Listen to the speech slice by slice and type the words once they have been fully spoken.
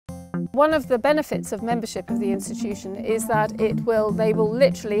One of the benefits of membership of the institution is that they will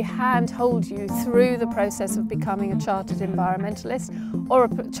literally hand-hold you through the process of becoming a Chartered Environmentalist or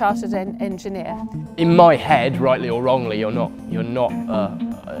a Chartered Engineer. In my head, rightly or wrongly, you're not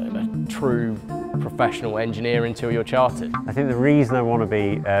a true professional engineer until you're chartered. I think the reason I want to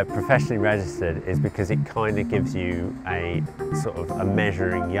be professionally registered is because it kind of gives you a sort of a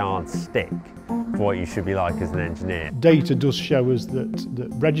measuring yardstick for what you should be like as an engineer. Data does show us that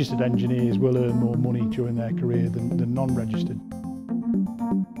registered engineers will earn more money during their career than non-registered.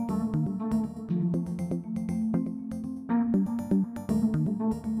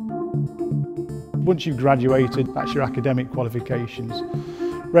 Once you've graduated, that's your academic qualifications.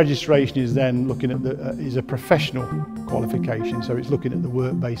 Registration is then looking at is a professional qualification, so it's looking at the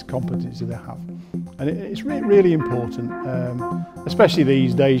work-based competency they have. And it's really important, especially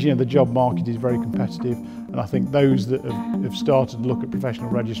these days. The job market is very competitive, and I think those that have started to look at professional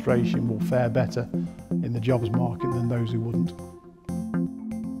registration will fare better in the jobs market than those who wouldn't.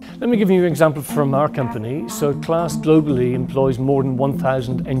 Let me give you an example from our company. So CLAS globally employs more than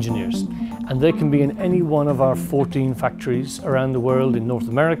 1,000 engineers, and they can be in any one of our 14 factories around the world, in North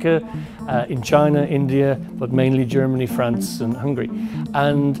America, in China, India, but mainly Germany, France and Hungary.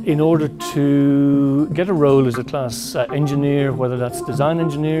 And in order to get a role as a CLAS engineer, whether that's design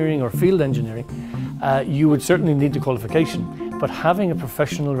engineering or field engineering, you would certainly need the qualification. But having a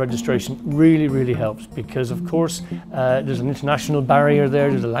professional registration really helps, because of course there's an international barrier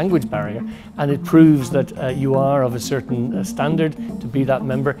there, there's a language barrier, and it proves that you are of a certain standard to be that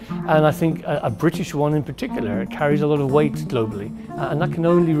member. And I think a British one in particular carries a lot of weight globally, and that can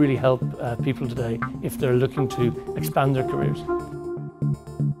only really help people today if they're looking to expand their careers.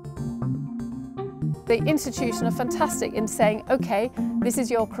 The institution are fantastic in saying, okay, this is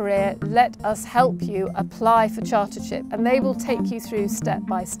your career, let us help you apply for chartership, and they will take you through step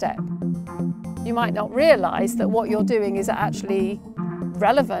by step. You might not realise that what you're doing is actually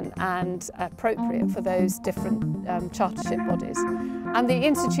relevant and appropriate for those different chartership bodies. And the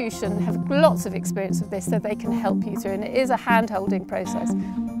institution have lots of experience of this, so they can help you through, and it is a hand-holding process.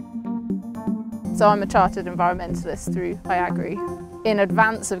 So I'm a Chartered Environmentalist through IAgrE. In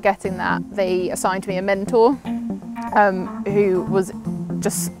advance of getting that, they assigned me a mentor who was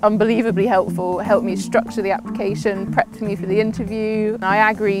just unbelievably helpful, helped me structure the application, prepped me for the interview.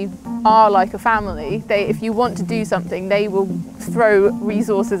 IAgrE are like a family. If you want to do something, they will throw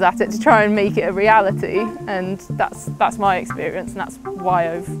resources at it to try and make it a reality, and that's my experience, and that's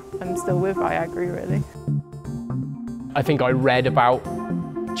why I'm still with IAgrE, really. I think I read about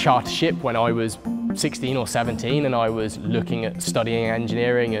chartership when I was 16 or 17, and I was looking at studying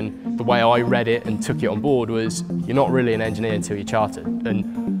engineering, and the way I read it and took it on board was, you're not really an engineer until you're chartered.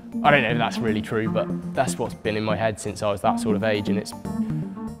 And I don't know if that's really true, but that's what's been in my head since I was that sort of age, and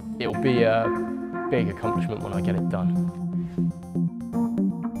it'll be a big accomplishment when I get it done.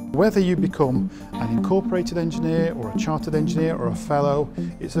 Whether you become an incorporated engineer or a chartered engineer or a fellow,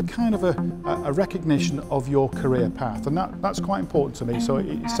 it's a kind of a recognition of your career path, and that's quite important to me. So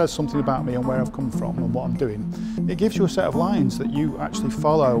it says something about me and where I've come from and what I'm doing. It gives you a set of lines that you actually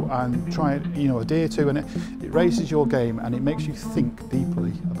follow and try and adhere to, and it raises your game and it makes you think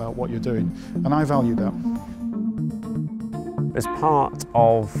deeply about what you're doing, and I value that. As part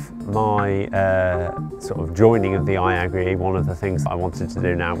of my sort of joining of the IAgrE, one of the things that I wanted to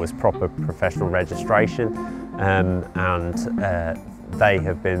do now was proper professional registration, and they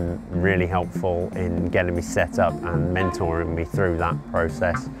have been really helpful in getting me set up and mentoring me through that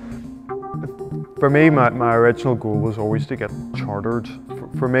process. For me, my original goal was always to get chartered.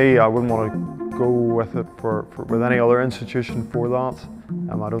 For me, I wouldn't want to go with it with any other institution for that.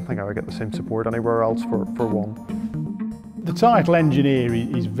 I don't think I would get the same support anywhere else for one. The title engineer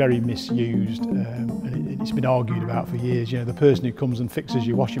is very misused, and it's been argued about for years. The person who comes and fixes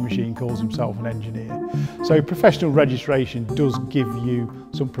your washing machine calls himself an engineer. So professional registration does give you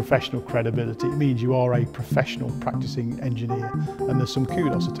some professional credibility. It means you are a professional practicing engineer, and there's some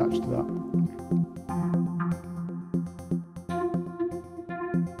kudos attached to that.